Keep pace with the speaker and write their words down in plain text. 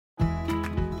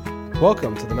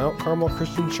Welcome to the Mount Carmel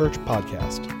Christian Church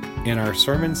podcast. In our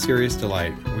sermon series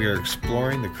Delight, we are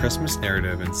exploring the Christmas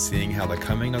narrative and seeing how the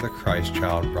coming of the Christ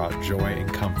child brought joy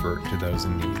and comfort to those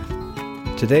in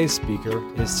need. Today's speaker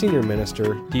is Senior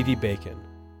Minister Dee Dee Bacon.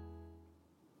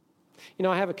 You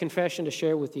know, I have a confession to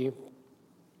share with you.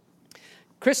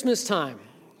 Christmas time,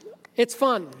 it's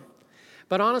fun,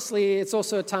 but honestly, it's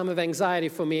also a time of anxiety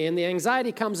for me, and the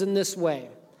anxiety comes in this way.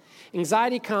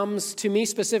 Anxiety comes to me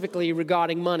specifically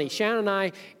regarding money. Shannon and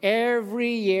I,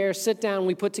 every year, sit down and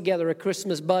we put together a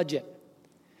Christmas budget.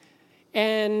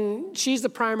 And she's the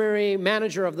primary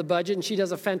manager of the budget, and she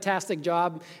does a fantastic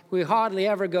job. We hardly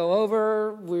ever go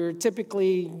over. We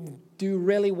typically do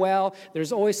really well.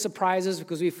 There's always surprises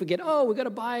because we forget, we're going to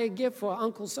buy a gift for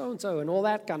Uncle so-and-so and all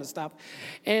that kind of stuff.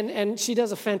 And she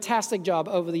does a fantastic job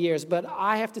over the years. But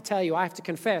I have to tell you, I have to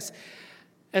confess,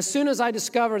 as soon as I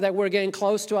discover that we're getting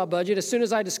close to our budget, as soon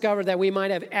as I discover that we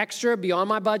might have extra beyond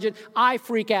my budget, I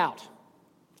freak out.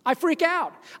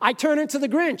 I turn into the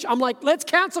Grinch. I'm like, let's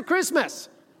cancel Christmas.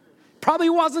 Probably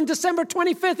wasn't December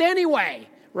 25th anyway,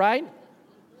 right?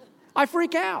 I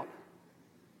freak out.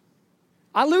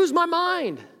 I lose my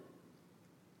mind.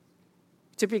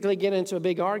 Typically get into a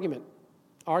big argument.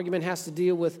 Argument has to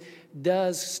deal with,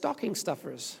 does stocking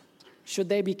stuffers, should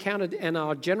they be counted in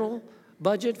our general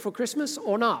budget for Christmas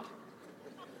or not?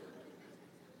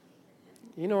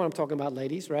 You know what I'm talking about,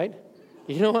 ladies, right?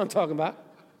 You know what I'm talking about.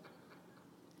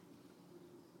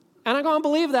 And I'm going to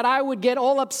believe that I would get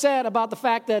all upset about the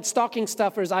fact that stocking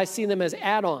stuffers, I see them as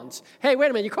add-ons. Hey,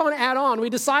 wait a minute, you're calling it add-on. We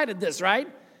decided this, right?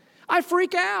 I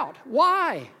freak out.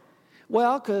 Why?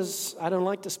 Well, because I don't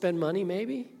like to spend money,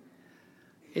 maybe.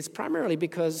 It's primarily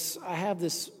because I have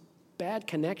this bad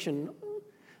connection,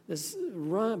 this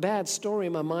bad story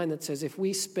in my mind that says if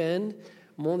we spend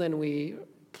more than we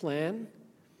plan,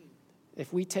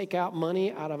 if we take out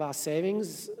money out of our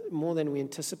savings more than we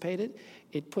anticipated,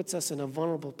 it puts us in a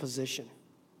vulnerable position.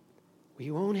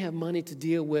 We won't have money to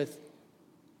deal with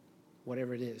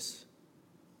whatever it is.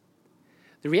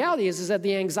 The reality is that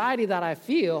the anxiety that I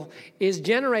feel is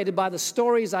generated by the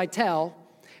stories I tell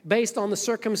based on the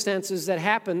circumstances that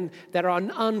happen that are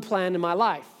unplanned in my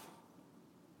life.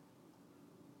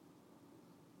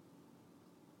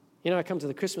 You know, I come to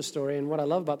the Christmas story, and what I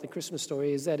love about the Christmas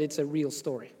story is that it's a real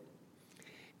story.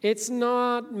 It's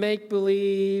not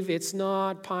make-believe. It's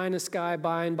not pie in the sky,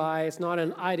 by and by. It's not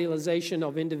an idealization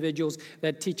of individuals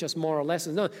that teach us moral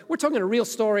lessons. No, we're talking a real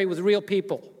story with real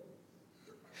people.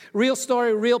 Real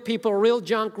story, real people, real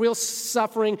junk, real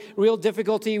suffering, real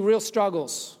difficulty, real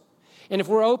struggles. And if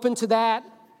we're open to that,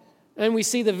 and we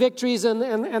see the victories and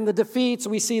the defeats,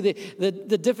 we see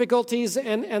the difficulties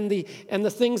and the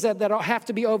things that have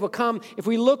to be overcome. If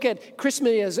we look at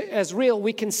Christmas as real,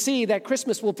 we can see that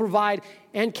Christmas will provide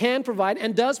and can provide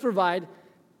and does provide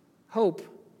hope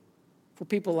for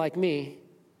people like me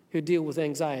who deal with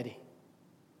anxiety.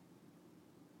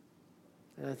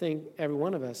 And I think every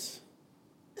one of us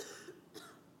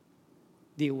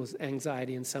deal with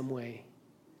anxiety in some way.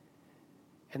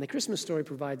 And the Christmas story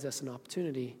provides us an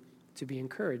opportunity to be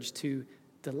encouraged, to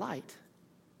delight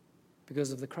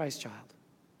because of the Christ child.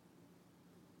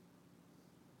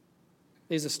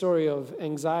 There's a story of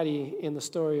anxiety in the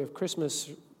story of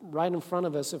Christmas right in front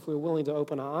of us if we're willing to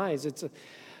open our eyes. It's a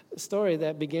story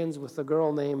that begins with a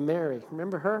girl named Mary.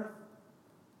 Remember her?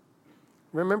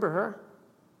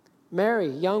 Mary,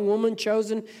 young woman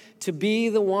chosen to be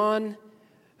the one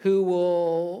who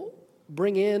will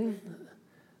bring in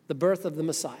the birth of the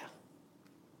Messiah.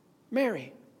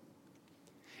 Mary.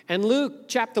 And Luke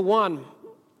chapter 1,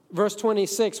 verse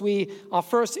 26, we are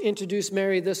first introduced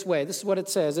Mary this way. This is what it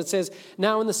says. It says,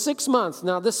 now in the 6th month,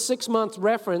 now this 6-month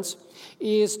reference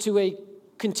is to a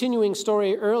continuing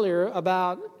story earlier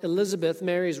about Elizabeth,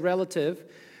 Mary's relative,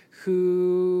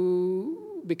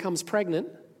 who becomes pregnant.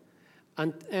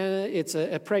 And it's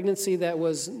a pregnancy that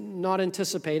was not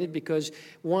anticipated because,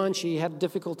 1, she had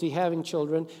difficulty having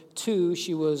children. 2,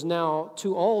 she was now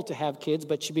too old to have kids,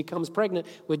 but she becomes pregnant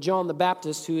with John the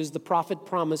Baptist, who is the prophet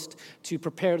promised to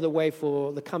prepare the way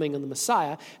for the coming of the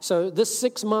Messiah. So this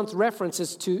 6-month reference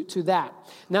is to that.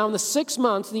 Now in the 6th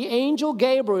month, the angel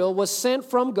Gabriel was sent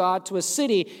from God to a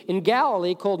city in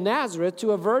Galilee called Nazareth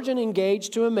to a virgin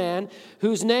engaged to a man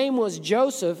whose name was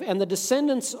Joseph, and the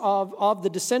descendants of the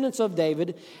descendants of David,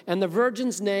 and the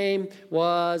virgin's name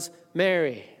was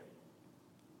Mary.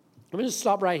 Let me just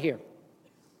stop right here.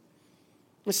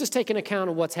 Let's just take an account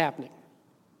of what's happening.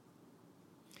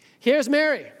 Here's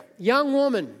Mary, young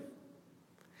woman.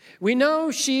 We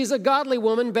know she's a godly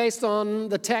woman based on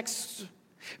the text.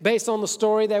 based on the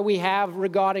story that we have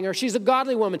regarding her. She's a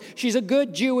godly woman. She's a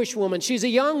good Jewish woman. She's a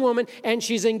young woman, and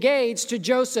she's engaged to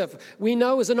Joseph, we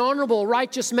know is an honorable,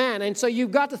 righteous man. And so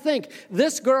you've got to think,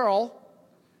 this girl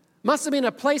must have been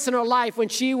a place in her life when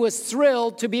she was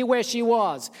thrilled to be where she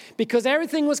was, because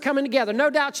everything was coming together.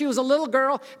 No doubt she was a little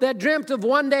girl that dreamt of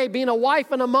one day being a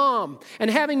wife and a mom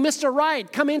and having Mr.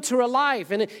 Right come into her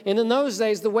life. And in those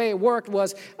days, the way it worked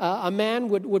was a man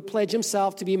would pledge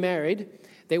himself to be married.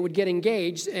 They would get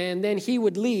engaged, and then he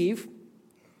would leave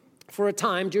for a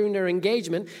time during their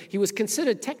engagement. He was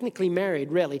considered technically married,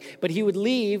 really, but he would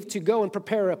leave to go and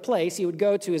prepare a place. He would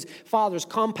go to his father's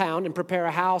compound and prepare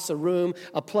a house, a room,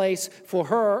 a place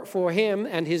for him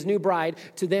and his new bride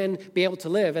to then be able to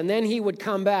live. And then he would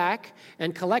come back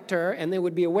and collect her, and there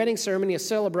would be a wedding ceremony, a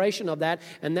celebration of that,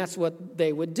 and that's what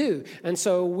they would do. And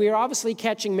so we're obviously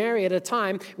catching Mary at a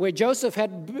time where Joseph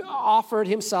had offered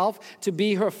himself to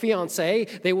be her fiance.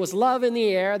 There was love in the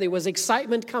air. There was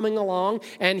excitement coming along,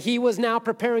 and he was now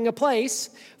preparing a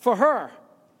place for her.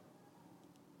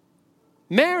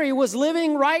 Mary was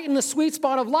living right in the sweet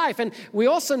spot of life. And we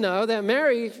also know that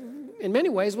Mary, in many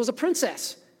ways, was a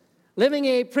princess, living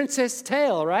a princess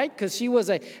tale, right? Because she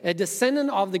was a descendant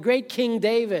of the great King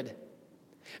David.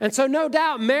 And so no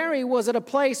doubt Mary was at a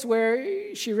place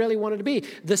where she really wanted to be.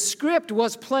 The script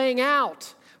was playing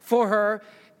out for her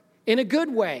in a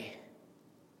good way,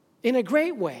 in a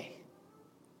great way.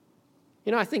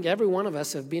 You know, I think every one of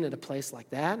us have been at a place like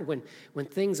that when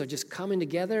things are just coming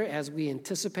together as we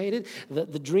anticipated.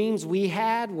 The dreams we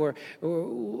had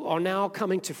are now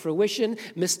coming to fruition.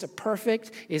 Mr.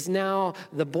 Perfect is now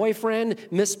the boyfriend.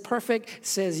 Miss Perfect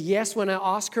says yes when I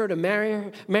ask her to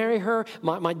marry her.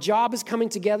 My job is coming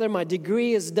together. My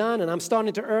degree is done, and I'm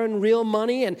starting to earn real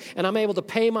money, and I'm able to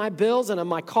pay my bills, and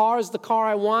my car is the car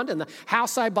I want, and the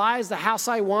house I buy is the house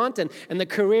I want, and the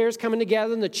career is coming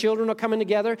together, and the children are coming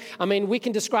together. I mean, we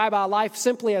can describe our life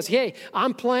simply as, hey,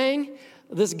 I'm playing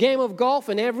this game of golf,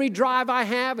 and every drive I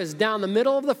have is down the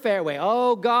middle of the fairway.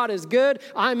 Oh, God is good.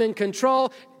 I'm in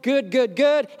control. Good, good,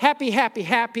 good. Happy, happy,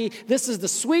 happy. This is the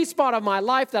sweet spot of my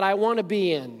life that I want to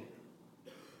be in.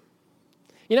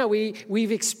 You know,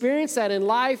 we've experienced that in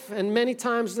life, and many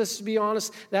times, let's be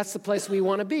honest, that's the place we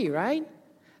want to be, right?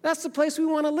 That's the place we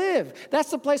want to live. That's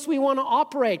the place we want to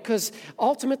operate, because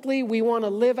ultimately we want to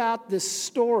live out this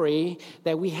story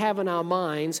that we have in our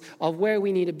minds of where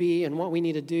we need to be and what we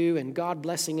need to do, and God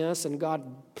blessing us and God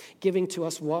giving to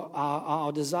us what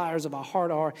our desires of our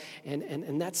heart are,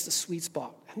 and that's the sweet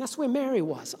spot. And that's where Mary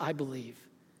was, I believe,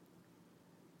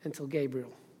 until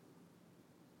Gabriel.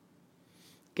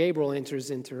 Gabriel enters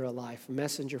into her life, a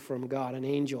messenger from God, an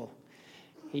angel.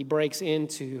 He breaks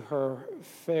into her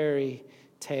fairy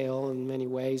tale in many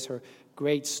ways, her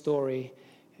great story,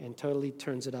 and totally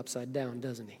turns it upside down,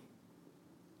 doesn't he?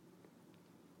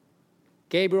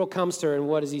 Gabriel comes to her, and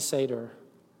what does he say to her?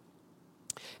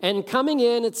 And coming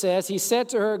in, it says, he said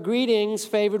to her, "Greetings,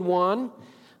 favored one,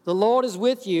 the Lord is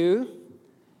with you."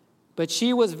 But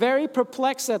she was very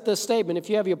perplexed at this statement. If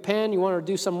you have your pen, you want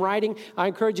to do some writing, I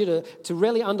encourage you to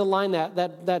really underline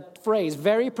that phrase,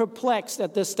 very perplexed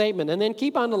at this statement. And then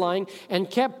keep underlining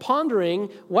and kept pondering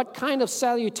what kind of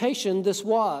salutation this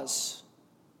was.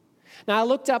 Now, I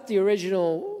looked up the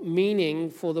original meaning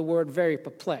for the word very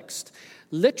perplexed.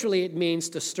 Literally, it means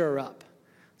to stir up.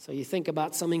 So you think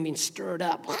about something being stirred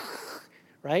up,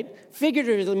 right?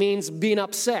 Figuratively, it means being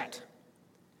upset.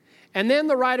 And then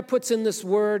the writer puts in this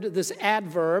word, this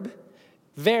adverb,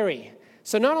 very.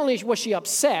 So not only was she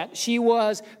upset, she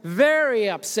was very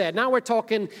upset. Now we're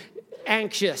talking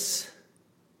anxious.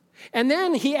 And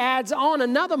then he adds on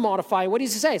another modifier. What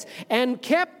does he say? And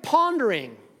kept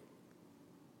pondering.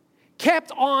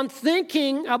 Kept on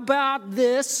thinking about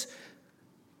this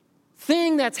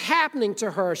thing that's happening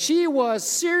to her. She was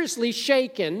seriously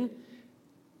shaken.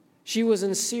 She was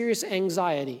in serious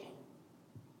anxiety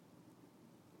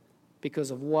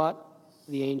because of what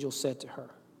the angel said to her.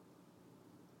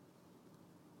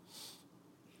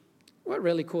 What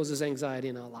really causes anxiety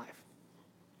in our life?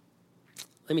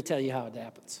 Let me tell you how it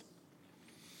happens.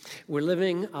 We're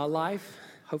living our life,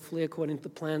 hopefully according to the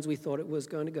plans we thought it was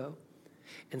going to go,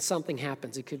 and something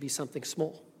happens. It could be something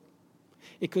small.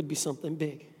 It could be something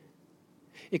big.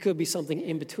 It could be something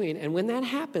in between. And when that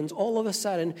happens, all of a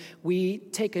sudden, we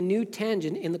take a new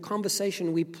tangent in the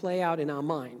conversation we play out in our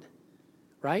mind,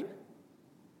 right?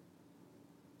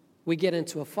 We get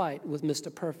into a fight with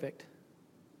Mr. Perfect.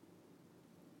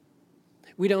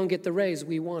 We don't get the raise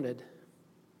we wanted.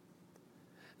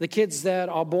 The kids that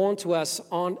are born to us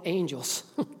aren't angels.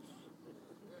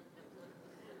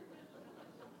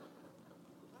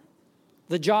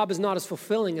 The job is not as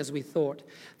fulfilling as we thought.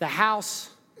 The house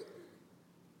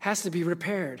has to be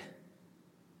repaired.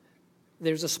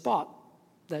 There's a spot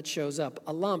that shows up,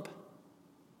 a lump,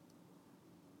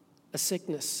 a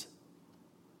sickness,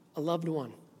 a loved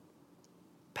one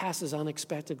passes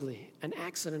unexpectedly, an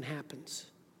accident happens.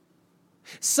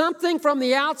 Something from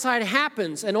the outside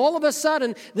happens, and all of a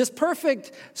sudden, this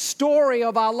perfect story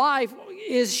of our life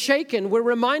is shaken. We're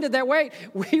reminded that, wait,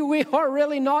 we are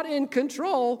really not in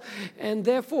control, and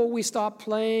therefore we start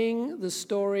playing the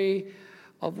story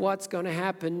of what's going to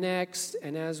happen next,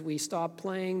 and as we start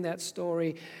playing that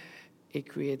story, it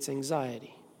creates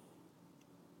anxiety.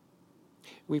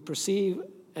 We perceive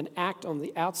an act on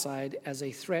the outside as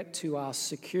a threat to our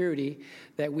security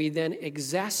that we then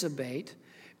exacerbate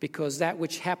because that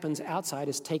which happens outside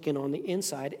is taken on the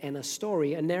inside, and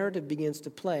a narrative begins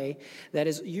to play that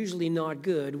is usually not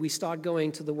good. We start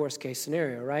going to the worst case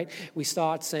scenario, right? We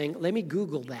start saying, let me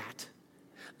Google that.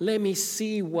 Let me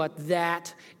see what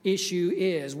that issue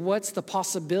is. What's the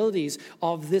possibilities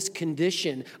of this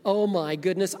condition? Oh my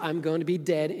goodness, I'm going to be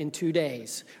dead in 2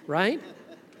 days, right?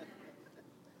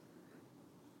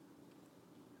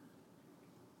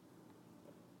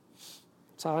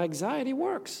 That's how anxiety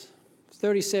works.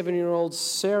 37-year-old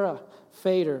Sarah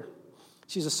Fader.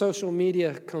 She's a social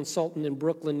media consultant in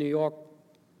Brooklyn, New York.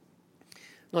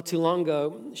 Not too long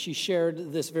ago, she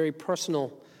shared this very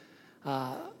personal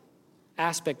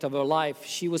aspect of her life.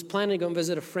 She was planning to go and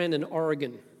visit a friend in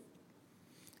Oregon.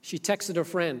 She texted her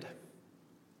friend.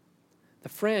 The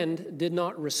friend did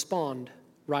not respond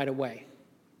right away.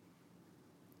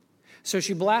 So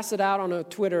she blasted out on a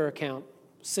Twitter account,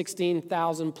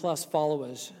 16,000 plus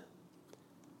followers.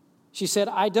 She said,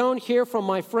 I don't hear from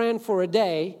my friend for a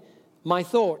day. My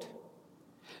thought,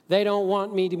 they don't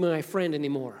want me to be my friend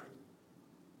anymore.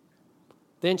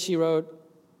 Then she wrote,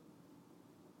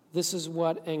 this is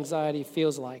what anxiety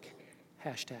feels like,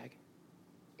 hashtag.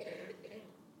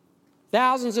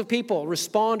 Thousands of people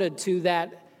responded to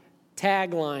that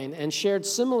tagline and shared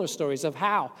similar stories of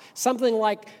how something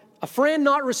like a friend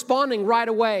not responding right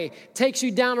away takes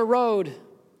you down a road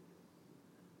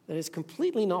that is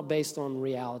completely not based on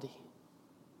reality,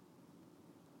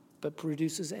 but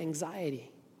produces anxiety.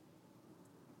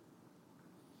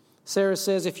 Sarah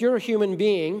says, if you're a human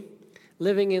being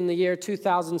living in the year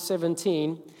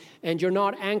 2017 and you're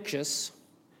not anxious,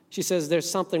 she says, there's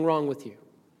something wrong with you.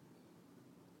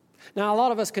 Now, a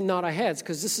lot of us can nod our heads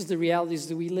because this is the realities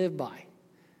that we live by.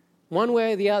 One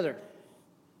way or the other.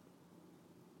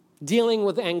 Dealing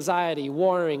with anxiety,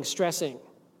 worrying, stressing.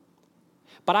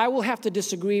 But I will have to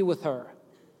disagree with her.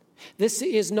 This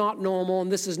is not normal,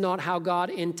 and this is not how God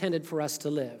intended for us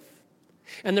to live.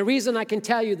 And the reason I can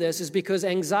tell you this is because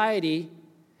anxiety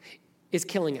is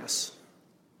killing us.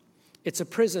 It's a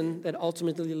prison that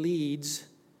ultimately leads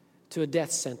to a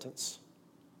death sentence.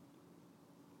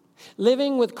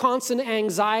 Living with constant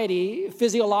anxiety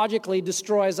physiologically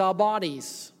destroys our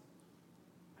bodies.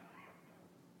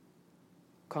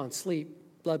 Can't sleep,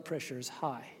 blood pressure is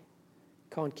high.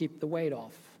 Can't keep the weight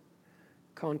off.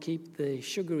 Can't keep the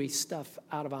sugary stuff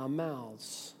out of our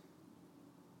mouths.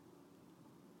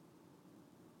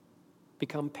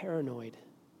 Become paranoid.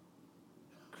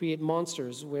 Create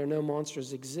monsters where no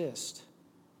monsters exist.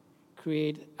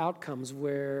 Create outcomes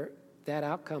where that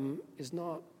outcome is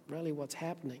not really what's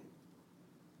happening.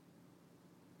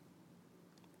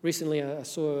 Recently, I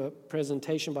saw a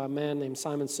presentation by a man named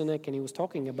Simon Sinek, and he was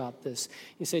talking about this.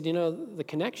 He said, the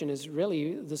connection is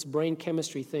really this brain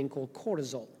chemistry thing called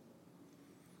cortisol.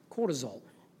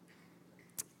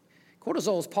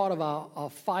 Cortisol is part of our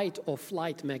fight or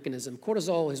flight mechanism.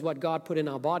 Cortisol is what God put in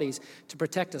our bodies to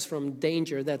protect us from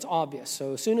danger that's obvious.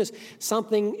 So as soon as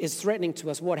something is threatening to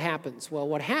us, what happens? Well,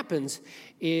 what happens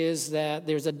is that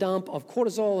there's a dump of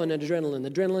cortisol and adrenaline.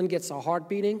 Adrenaline gets our heart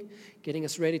beating, getting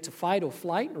us ready to fight or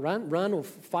flight, run or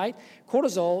fight.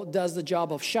 Cortisol does the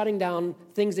job of shutting down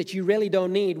things that you really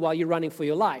don't need while you're running for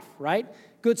your life, right?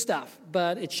 Good stuff,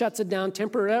 but it shuts it down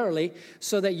temporarily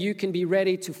so that you can be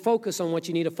ready to focus on what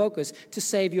you need to focus to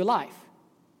save your life.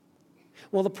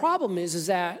 Well, the problem is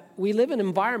that we live in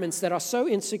environments that are so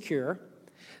insecure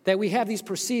that we have these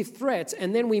perceived threats,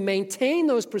 and then we maintain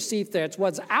those perceived threats.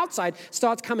 What's outside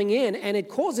starts coming in, and it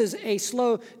causes a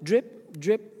slow drip,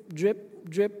 drip, drip,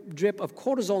 drip, drip of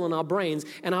cortisol in our brains,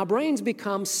 and our brains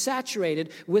become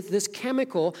saturated with this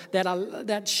chemical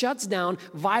that shuts down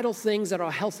vital things that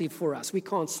are healthy for us. We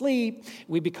can't sleep,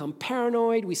 we become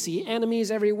paranoid, we see enemies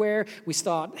everywhere, we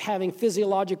start having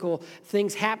physiological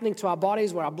things happening to our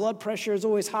bodies where our blood pressure is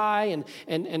always high,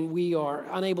 and we are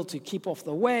unable to keep off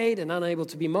the weight and unable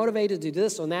to be motivated to do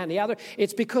this or that and the other.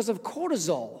 It's because of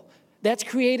cortisol that's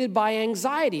created by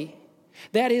anxiety.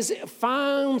 That is,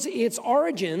 finds its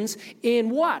origins in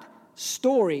what?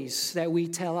 stories that we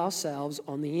tell ourselves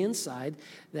on the inside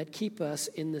that keep us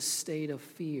in the state of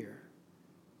fear,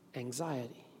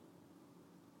 anxiety.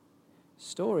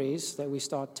 Stories that we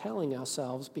start telling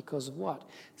ourselves because of what?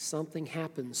 Something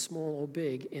happens, small or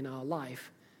big, in our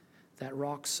life that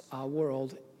rocks our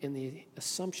world in the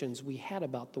assumptions we had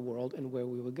about the world and where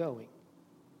we were going.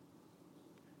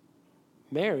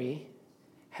 Mary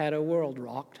had her world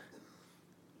rocked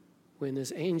when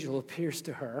this angel appears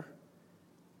to her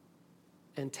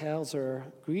and tells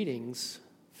her, "Greetings,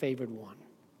 favored one."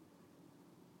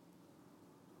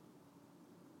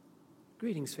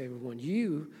 Greetings, favored one.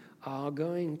 You are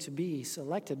going to be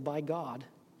selected by God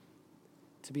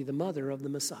to be the mother of the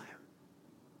Messiah.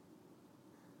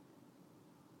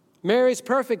 Mary's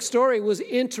perfect story was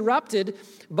interrupted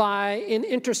by an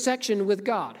intersection with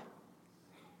God.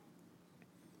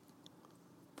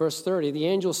 Verse 30, the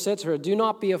angel said to her, "Do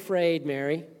not be afraid,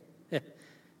 Mary."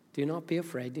 Do not be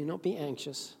afraid. Do not be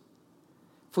anxious.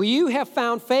 For you have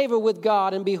found favor with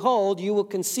God, and behold, you will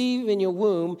conceive in your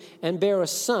womb and bear a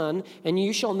son, and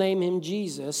you shall name him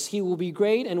Jesus. He will be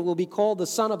great and will be called the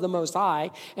Son of the Most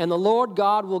High, and the Lord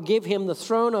God will give him the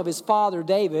throne of his father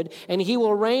David, and he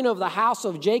will reign over the house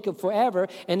of Jacob forever,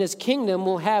 and his kingdom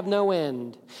will have no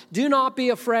end. Do not be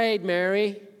afraid,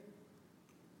 Mary.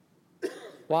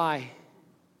 Why?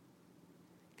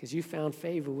 Because you found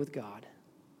favor with God.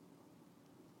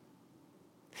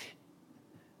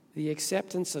 The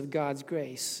acceptance of God's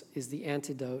grace is the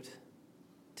antidote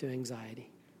to anxiety.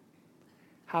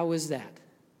 How is that?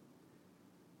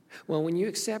 Well, when you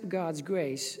accept God's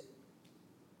grace,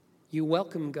 you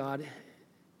welcome God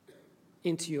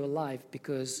into your life,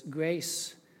 because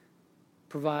grace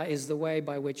is the way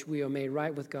by which we are made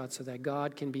right with God, so that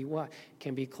God can be what?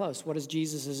 Can be close. What is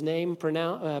Jesus' name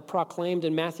proclaimed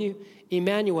in Matthew?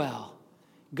 Emmanuel,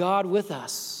 God with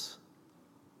us.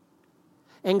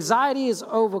 Anxiety is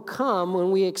overcome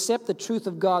when we accept the truth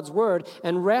of God's word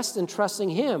and rest in trusting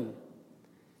him.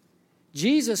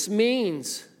 Jesus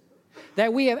means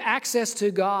that we have access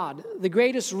to God, the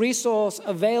greatest resource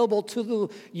available to the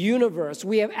universe.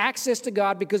 We have access to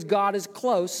God because God is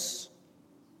close.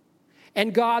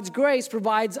 And God's grace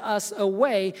provides us a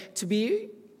way to be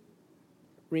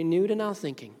renewed in our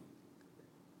thinking,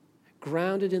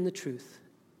 grounded in the truth,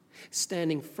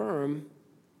 standing firm,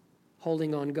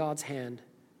 holding on God's hand,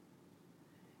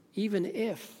 even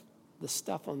if the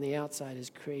stuff on the outside is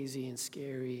crazy and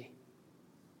scary.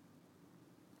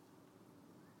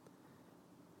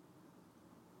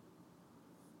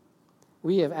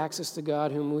 We have access to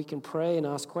God, whom we can pray and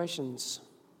ask questions,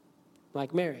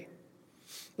 like Mary.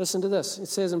 Listen to this. It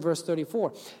says in verse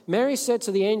 34, Mary said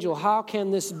to the angel, "How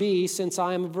can this be, since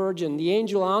I am a virgin?" The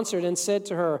angel answered and said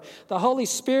to her, "The Holy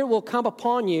Spirit will come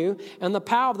upon you, and the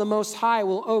power of the Most High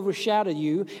will overshadow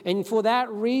you. And for that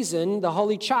reason, the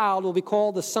Holy Child will be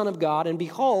called the Son of God. And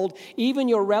behold, even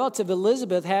your relative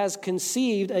Elizabeth has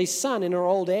conceived a son in her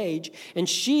old age. And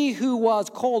she who was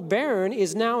called barren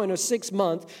is now in her 6th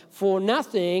month, for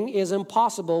nothing is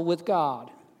impossible with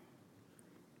God."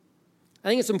 I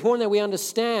think it's important that we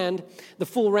understand the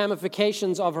full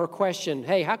ramifications of her question.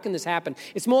 Hey, how can this happen?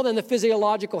 It's more than the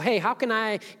physiological, hey, how can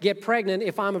I get pregnant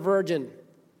if I'm a virgin?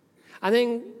 I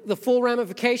think the full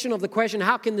ramification of the question,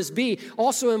 how can this be,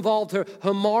 also involved her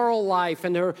moral life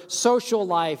and her social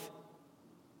life,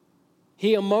 her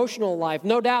emotional life.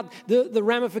 No doubt the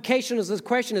ramification of this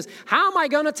question is, how am I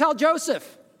going to tell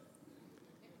Joseph?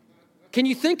 Can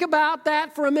you think about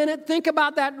that for a minute? Think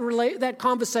about that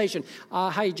conversation.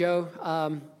 Hey, Joe,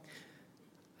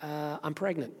 I'm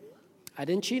pregnant. I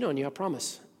didn't cheat on you, I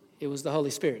promise. It was the Holy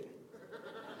Spirit.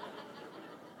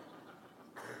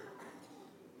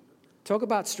 Talk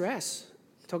about stress.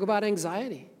 Talk about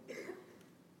anxiety.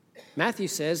 Matthew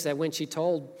says that when she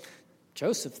told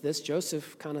Joseph this,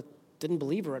 Joseph kind of didn't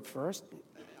believe her at first.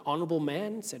 Honorable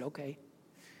man, said, okay.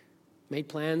 Made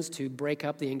plans to break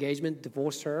up the engagement,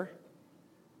 divorce her,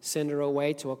 send her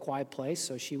away to a quiet place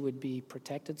so she would be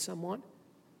protected somewhat.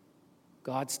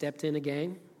 God stepped in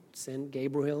again, sent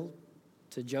Gabriel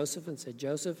to Joseph and said,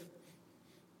 "Joseph,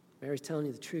 Mary's telling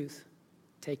you the truth.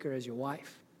 Take her as your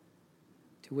wife."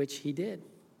 To which he did.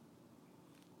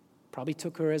 Probably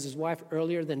took her as his wife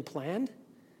earlier than planned,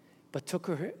 but took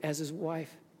her as his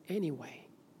wife anyway.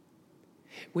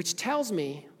 Which tells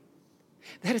me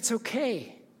that it's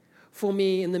okay for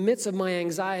me in the midst of my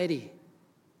anxiety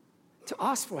to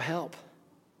ask for help,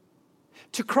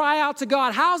 to cry out to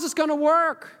God, how's this going to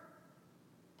work?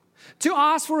 To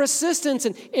ask for assistance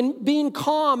and being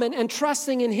calm and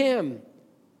trusting in him.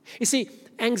 You see,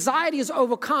 Anxiety is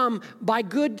overcome by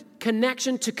good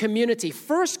connection to community.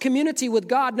 First, community with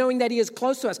God, knowing that He is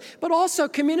close to us, but also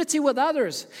community with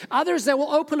others. Others that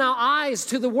will open our eyes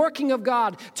to the working of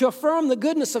God, to affirm the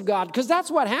goodness of God, because that's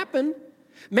what happened.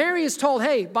 Mary is told,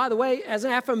 hey, by the way, as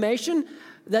an affirmation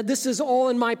that this is all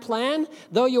in my plan,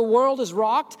 though your world is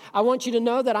rocked, I want you to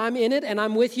know that I'm in it and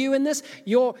I'm with you in this.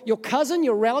 Your cousin,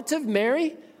 your relative,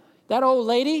 Mary, that old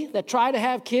lady that tried to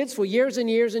have kids for years and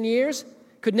years and years,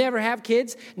 could never have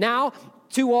kids, now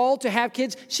too old to have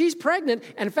kids. She's pregnant.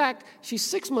 And in fact, she's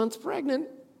 6 months pregnant.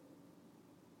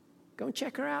 Go and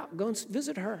check her out. Go and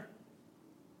visit her.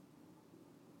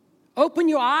 Open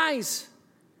your eyes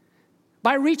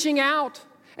by reaching out.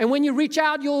 And when you reach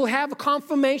out, you'll have a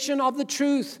confirmation of the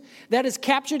truth that is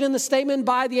captured in the statement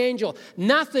by the angel.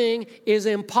 Nothing is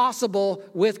impossible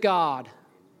with God.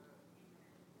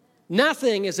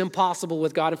 Nothing is impossible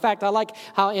with God. In fact, I like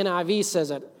how NIV says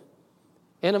it.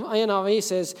 NIV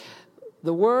says,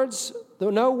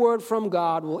 no word from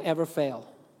God will ever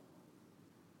fail.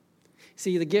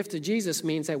 See, the gift of Jesus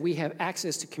means that we have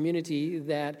access to community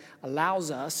that allows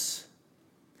us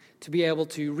to be able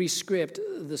to rescript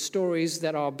the stories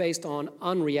that are based on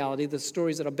unreality, the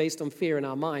stories that are based on fear in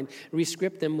our mind,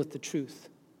 rescript them with the truth.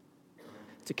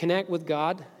 To connect with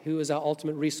God, who is our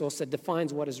ultimate resource that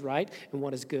defines what is right and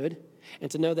what is good,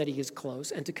 and to know that He is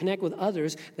close, and to connect with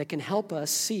others that can help us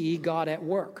see God at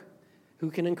work, who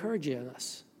can encourage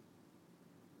us.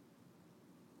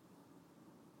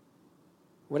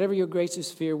 Whatever your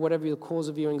greatest fear, whatever the cause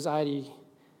of your anxiety,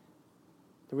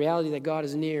 the reality that God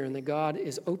is near and that God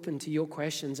is open to your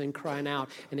questions and crying out.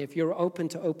 And if you're open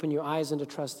to open your eyes and to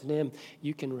trust in Him,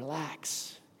 you can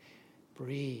relax,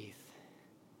 breathe,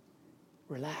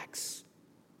 relax,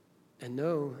 and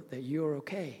know that you're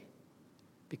okay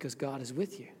because God is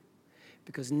with you.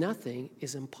 Because nothing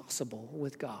is impossible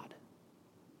with God.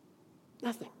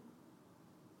 Nothing.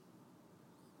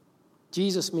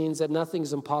 Jesus means that nothing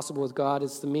is impossible with God.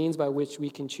 It's the means by which we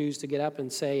can choose to get up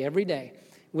and say every day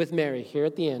with Mary here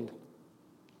at the end,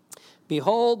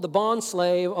 behold the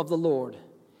bondslave of the Lord.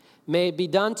 May it be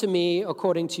done to me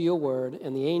according to your word.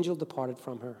 And the angel departed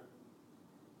from her.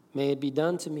 May it be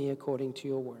done to me according to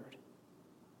your word.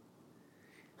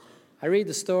 I read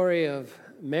the story of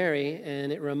Mary,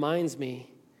 and it reminds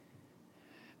me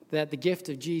that the gift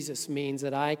of Jesus means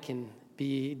that I can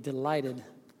be delighted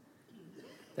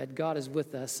that God is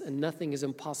with us and nothing is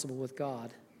impossible with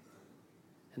God.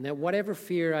 And that whatever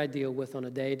fear I deal with on a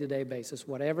day-to-day basis,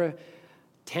 whatever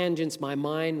tangents my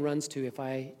mind runs to, if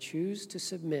I choose to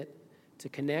submit, to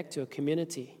connect to a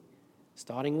community,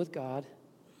 starting with God,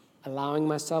 allowing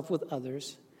myself with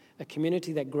others, a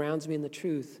community that grounds me in the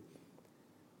truth,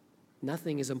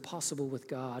 nothing is impossible with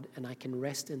God, and I can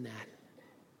rest in that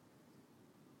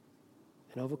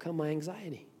and overcome my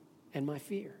anxiety and my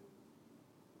fear.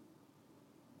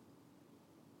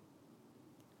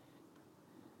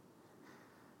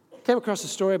 Came across a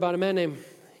story about a man named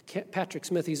Patrick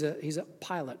Smith. He's a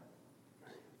pilot.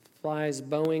 Flies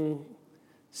Boeing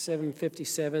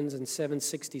 757s and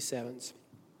 767s.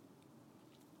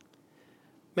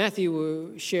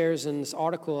 Matthew shares in this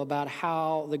article about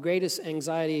how the greatest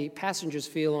anxiety passengers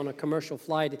feel on a commercial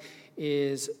flight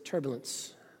is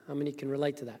turbulence. How many can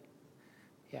relate to that?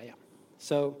 Yeah.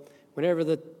 So whenever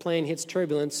the plane hits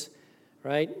turbulence,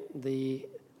 right, the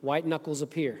white knuckles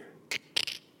appear.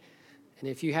 And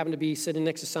if you happen to be sitting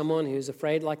next to someone who's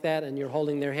afraid like that and you're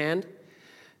holding their hand,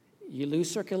 you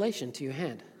lose circulation to your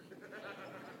hand.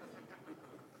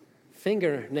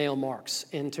 Fingernail marks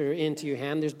enter into your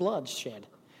hand. There's blood shed.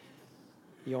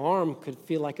 Your arm could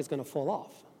feel like it's going to fall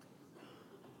off.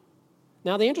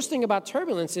 Now, the interesting thing about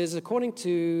turbulence is, according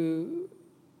to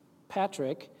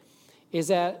Patrick, is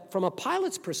that from a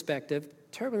pilot's perspective,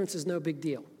 turbulence is no big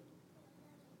deal.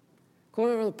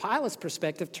 According to the pilot's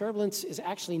perspective, turbulence is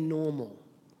actually normal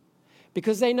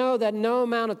because they know that no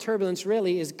amount of turbulence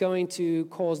really is going to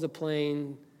cause the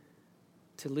plane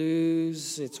to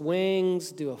lose its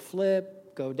wings, do a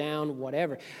flip, go down,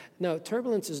 whatever. No,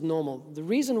 turbulence is normal. The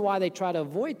reason why they try to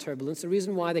avoid turbulence, the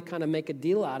reason why they kind of make a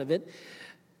deal out of it,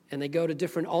 and they go to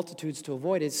different altitudes to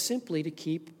avoid it, is simply to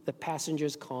keep the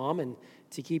passengers calm and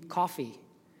to keep coffee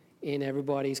in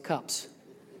everybody's cups.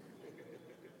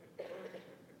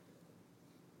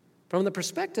 From the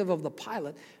perspective of the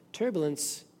pilot,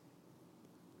 turbulence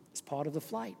is part of the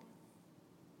flight.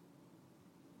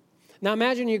 Now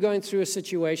imagine you're going through a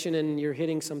situation and you're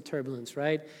hitting some turbulence,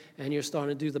 right? And you're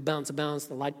starting to do the bounce,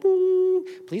 the light, boom,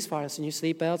 please fasten your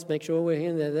seatbelts, make sure we're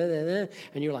here,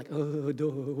 and you're like, oh,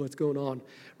 what's going on,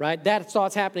 right? That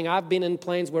starts happening. I've been in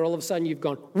planes where all of a sudden you've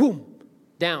gone, boom,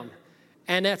 down,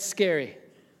 and that's scary.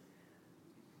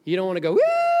 You don't want to go,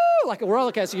 woo, like a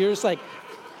roller coaster. You're just like,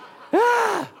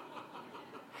 ah.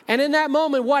 And in that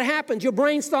moment, what happens? Your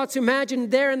brain starts to imagine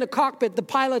there in the cockpit, the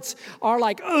pilots are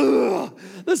like, ugh,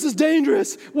 this is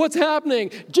dangerous. What's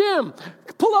happening? Jim,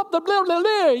 pull up the blah, blah,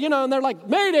 blah. And they're like,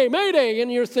 mayday, mayday.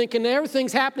 And you're thinking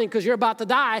everything's happening because you're about to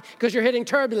die because you're hitting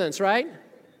turbulence, right?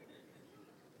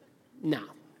 No.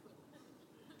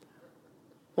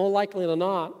 More likely than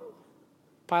not,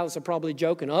 pilots are probably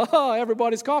joking. Oh,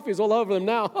 everybody's coffee is all over them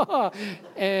now.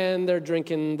 And they're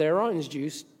drinking their orange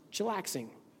juice, chillaxing.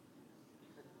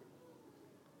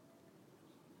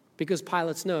 Because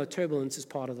pilots know turbulence is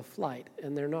part of the flight,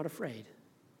 and they're not afraid.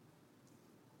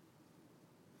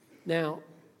 Now,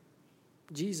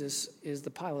 Jesus is the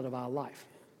pilot of our life.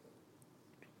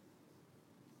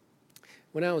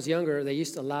 When I was younger, they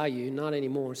used to allow you, not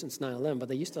anymore since 9/11, but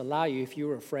they used to allow you, if you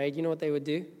were afraid, you know what they would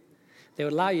do? They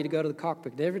would allow you to go to the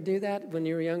cockpit. Did they ever do that when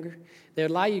you were younger? They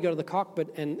would allow you to go to the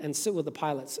cockpit and sit with the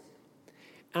pilots.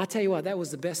 And I tell you what, that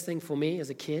was the best thing for me as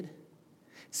a kid.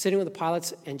 Sitting with the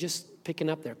pilots and just picking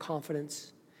up their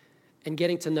confidence and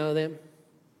getting to know them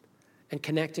and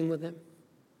connecting with them.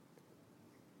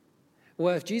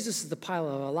 Well, if Jesus is the pilot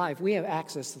of our life, we have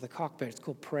access to the cockpit. It's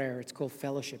called prayer. It's called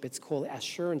fellowship. It's called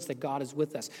assurance that God is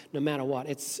with us no matter what.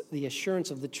 It's the assurance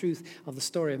of the truth of the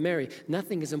story of Mary.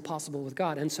 Nothing is impossible with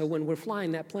God. And so when we're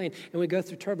flying that plane and we go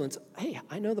through turbulence, hey,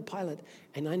 I know the pilot,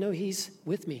 and I know he's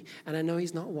with me, and I know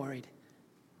he's not worried.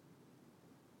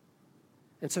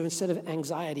 And so instead of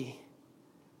anxiety,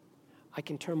 I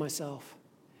can turn myself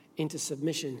into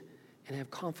submission and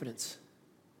have confidence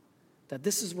that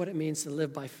this is what it means to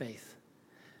live by faith.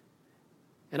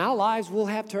 And our lives will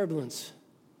have turbulence.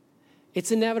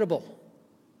 It's inevitable.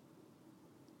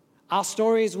 Our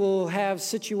stories will have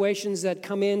situations that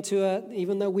come into it,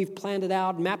 even though we've planned it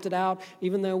out, mapped it out,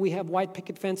 even though we have white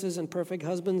picket fences and perfect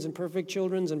husbands and perfect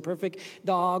children and perfect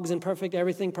dogs and perfect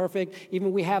everything perfect.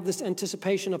 Even we have this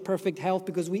anticipation of perfect health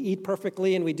because we eat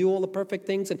perfectly and we do all the perfect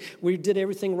things and we did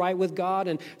everything right with God.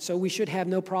 And so we should have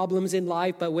no problems in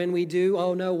life. But when we do,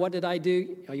 oh no, what did I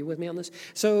do? Are you with me on this?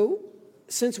 So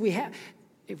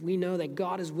if we know that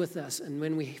God is with us and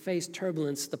when we face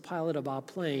turbulence, the pilot of our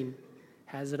plane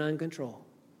has it under control,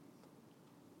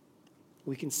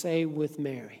 we can say with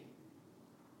Mary,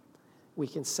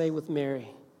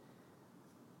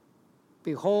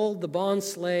 behold the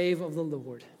bondslave of the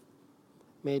Lord,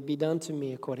 may it be done to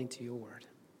me according to your word.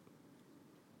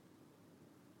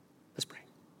 Let's pray.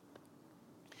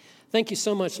 Thank you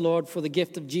so much, Lord, for the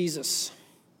gift of Jesus.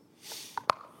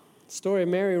 The story of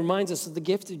Mary reminds us that the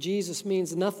gift of Jesus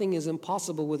means nothing is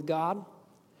impossible with God,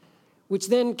 which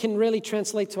then can really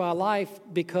translate to our life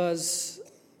because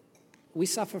we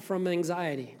suffer from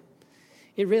anxiety.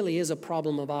 It really is a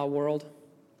problem of our world.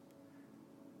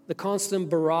 The constant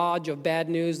barrage of bad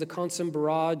news, the constant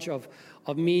barrage of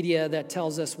media that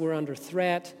tells us we're under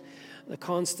threat, the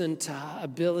constant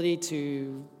ability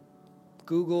to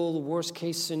Google the worst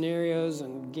case scenarios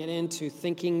and get into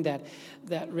thinking that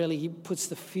really puts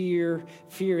the fear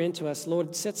into us. Lord,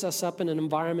 it sets us up in an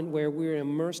environment where we're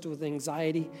immersed with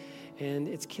anxiety and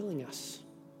it's killing us.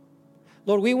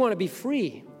 Lord, we want to be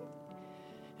free.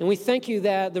 And we thank you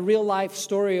that the real life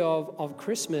story of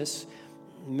Christmas,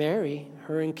 Mary,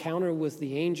 her encounter with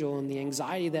the angel and the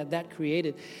anxiety that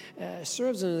created,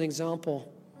 serves as an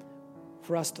example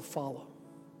for us to follow.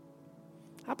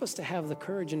 Help us to have the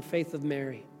courage and faith of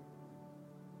Mary.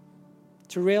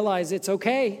 To realize it's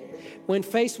okay when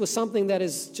faced with something that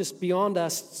is just beyond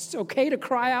us. It's okay to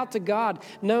cry out to God,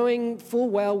 knowing full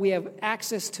well we have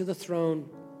access to the throne.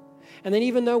 And then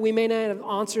even though we may not have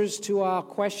answers to our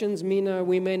questions,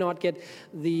 we may not get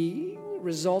the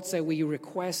results that we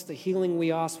request, the healing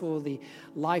we ask for, the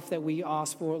life that we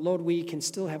ask for, Lord, we can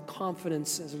still have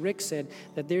confidence, as Rick said,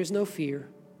 that there's no fear,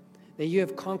 that you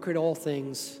have conquered all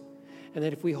things, and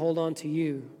that if we hold on to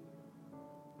you,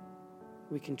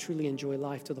 we can truly enjoy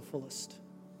life to the fullest.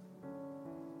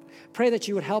 Pray that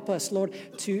you would help us, Lord,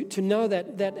 to know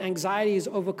that anxiety is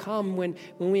overcome when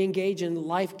we engage in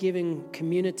life-giving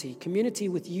community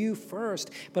with you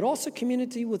first, but also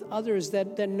community with others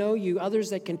that know you,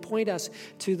 others that can point us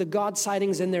to the God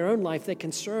sightings in their own life that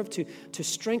can serve to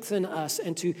strengthen us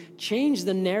and to change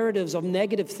the narratives of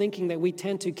negative thinking that we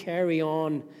tend to carry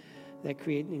on that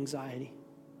create anxiety.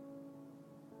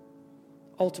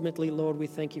 Ultimately, Lord, we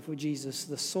thank you for Jesus,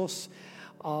 the source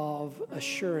of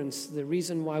assurance, the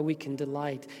reason why we can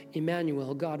delight.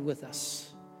 Emmanuel, God with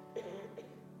us.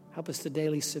 Help us to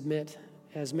daily submit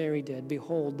as Mary did.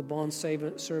 Behold, the bond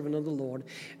servant of the Lord.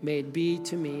 May it be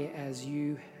to me as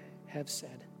you have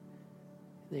said.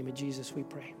 In the name of Jesus we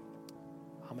pray.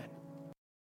 Amen.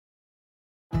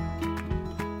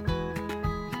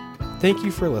 Thank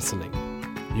you for listening.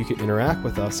 You can interact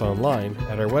with us online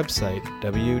at our website,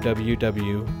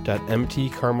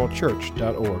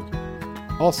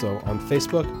 www.mtcarmelchurch.org. Also on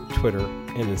Facebook, Twitter,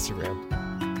 and Instagram.